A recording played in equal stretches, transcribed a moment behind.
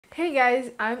Hey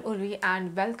guys, I'm Urvee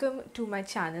and welcome to my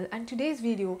channel, and today's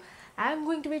video I'm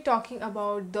going to be talking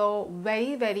about the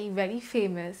very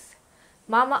famous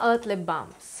Mama Earth lip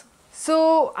balms.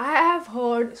 So I have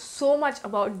heard so much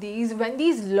about these. When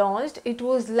these launched, it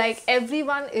was like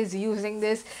everyone is using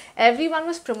this, everyone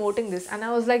was promoting this, and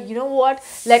I was like, you know what,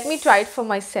 let me try it for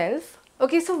myself.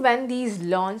 Okay, so when these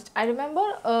launched, I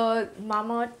remember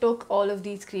Mama took all of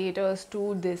these creators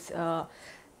to this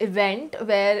event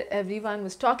where everyone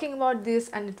was talking about this,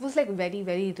 and it was like very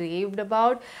raved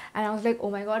about, and I was like, oh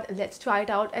my god, let's try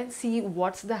it out and see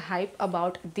what's the hype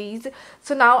about these.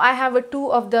 So now I have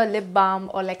two of the lip balm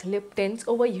or like lip tints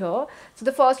over here. So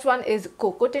the first one is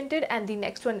cocoa tinted and the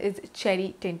next one is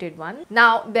cherry tinted one.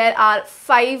 Now there are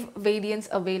 5 variants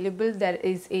available. There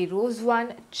is a rose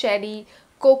one, cherry,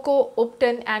 cocoa,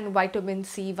 Ubtan and vitamin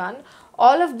C one.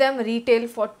 All of them retail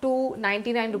for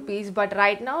 299 rupees, but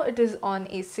right now it is on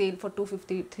a sale for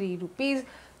 253 rupees,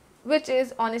 which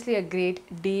is honestly a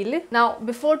great deal. Now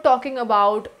before talking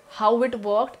about how it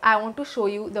worked, I want to show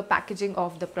you the packaging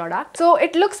of the product. So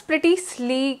it looks pretty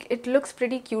sleek, it looks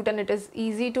pretty cute, and it is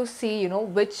easy to see, you know,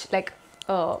 which like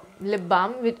lip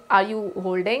balm which are you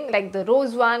holding, like the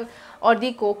rose one or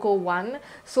the cocoa one.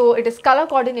 So it is color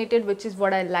coordinated, which is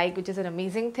what I like, which is an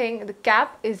amazing thing. The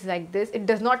cap is like this, it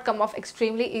does not come off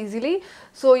extremely easily,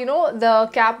 so you know the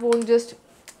cap won't just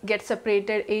get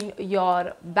separated in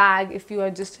your bag if you are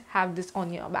just have this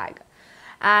on your bag.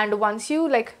 And once you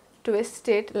like twist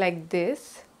it like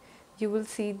this, you will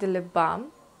see the lip balm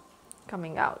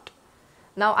coming out.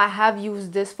 Now I have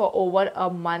used this for over a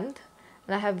month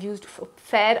and I have used a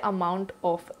fair amount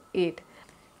of it.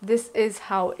 This is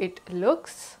how it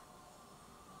looks,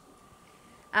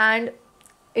 and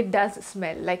it does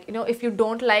smell like, you know, if you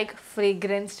don't like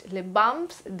fragranced lip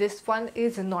balms, this one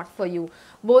is not for you.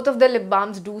 Both of the lip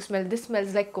balms do smell. This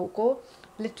smells like cocoa,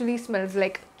 literally smells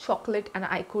like chocolate, and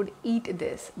I could eat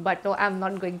this, but no, I'm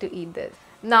not going to eat this.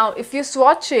 Now if you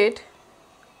swatch it,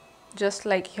 just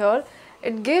like here,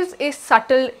 it gives a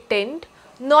subtle tint,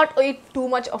 not too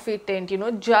much of a tint, you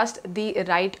know, just the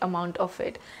right amount of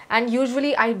it. And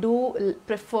usually I do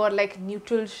prefer like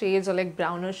neutral shades or like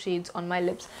browner shades on my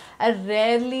lips. I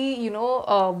rarely, you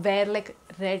know, wear like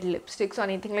red lipsticks or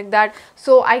anything like that,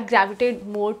 so I gravitate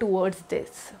more towards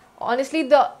this. Honestly,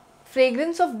 the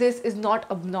fragrance of this is not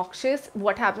obnoxious.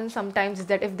 What happens sometimes is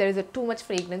that if there is a too much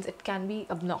fragrance, it can be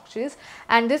obnoxious,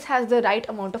 and this has the right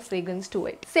amount of fragrance to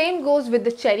it. Same goes with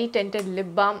the cherry tinted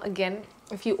lip balm. Again,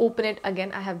 if you open it,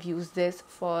 again, I have used this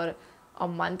for a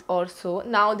month or so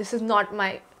now. This is not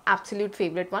my absolute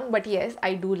favorite one, but yes,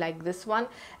 I do like this one.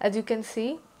 As you can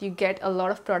see, you get a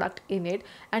lot of product in it,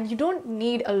 and you don't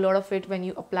need a lot of it when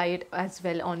you apply it as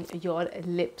well on your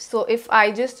lips. So if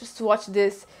I just swatch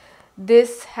this,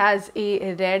 this has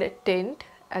a red tint,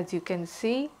 as you can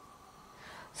see.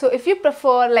 So if you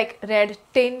prefer like red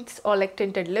tints or like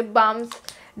tinted lip balms,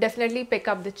 definitely pick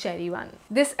up the cherry one.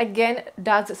 This again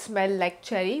does smell like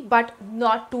cherry, but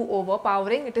not too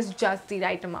overpowering. It is just the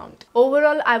right amount.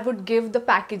 Overall, I would give the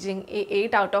packaging a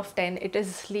 8 out of 10. It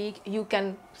is sleek. You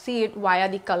can see it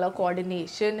via the color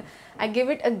coordination. I give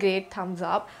it a great thumbs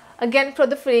up. Again, for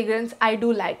the fragrance, I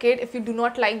do like it. If you do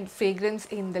not like fragrance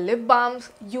in the lip balms,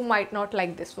 you might not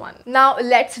like this one. Now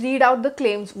let's read out the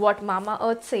claims, what Mama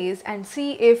Earth says, and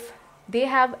see if they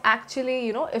have actually,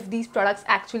 you know, if these products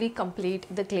actually complete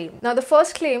the claim. Now the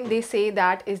first claim they say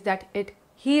that is that it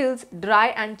heals dry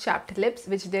and chapped lips,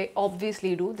 which they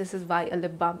obviously do. This is why a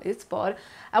lip balm is for.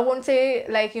 I won't say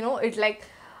like, you know, it like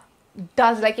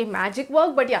does like a magic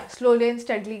work, but yeah, slowly and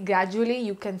steadily, gradually,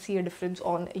 you can see a difference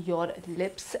on your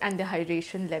lips and the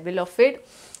hydration level of it.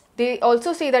 They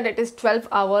also say that it is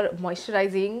 12-hour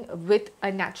moisturizing with a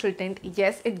natural tint.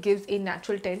 Yes, it gives a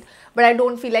natural tint, but I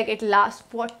don't feel like it lasts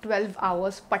for 12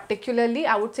 hours particularly.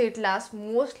 I would say it lasts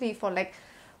mostly for like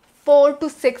 4 to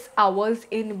 6 hours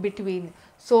in between.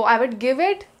 So I would give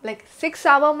it like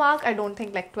 6-hour mark. I don't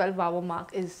think like 12-hour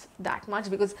mark is that much,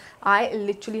 because I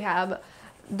literally have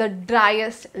the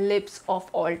driest lips of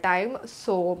all time.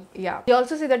 So yeah, they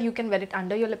also say that you can wear it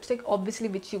under your lipstick, obviously,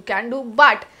 which you can do,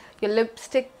 but your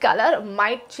lipstick color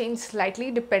might change slightly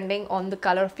depending on the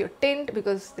color of your tint,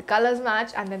 because the colors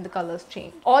match and then the colors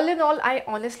change. All in all, I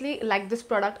honestly like this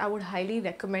product. I would highly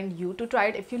recommend you to try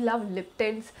it. If you love lip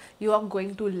tints, you are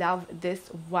going to love this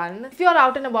one. If you are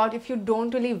out and about, if you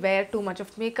don't really wear too much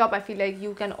of makeup, I feel like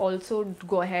you can also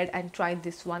go ahead and try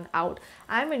this one out.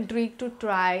 I'm intrigued to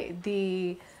try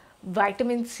the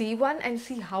vitamin C one and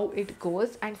see how it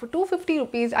goes, and for 250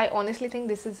 rupees I honestly think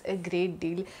this is a great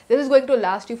deal. This is going to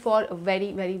last you for a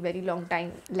very long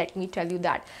time, let me tell you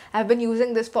that. I've been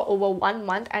using this for over 1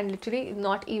 month and literally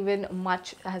not even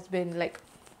much has been like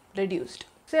reduced.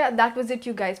 So yeah, that was it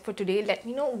you guys for today. Let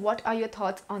me know what are your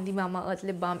thoughts on the Mamaearth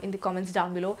lip balm in the comments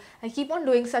down below. I keep on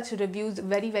doing such reviews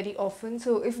very often,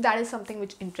 so if that is something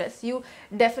which interests you,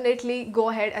 definitely go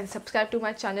ahead and subscribe to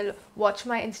my channel, watch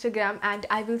my Instagram, and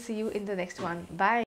I will see you in the next one. Bye.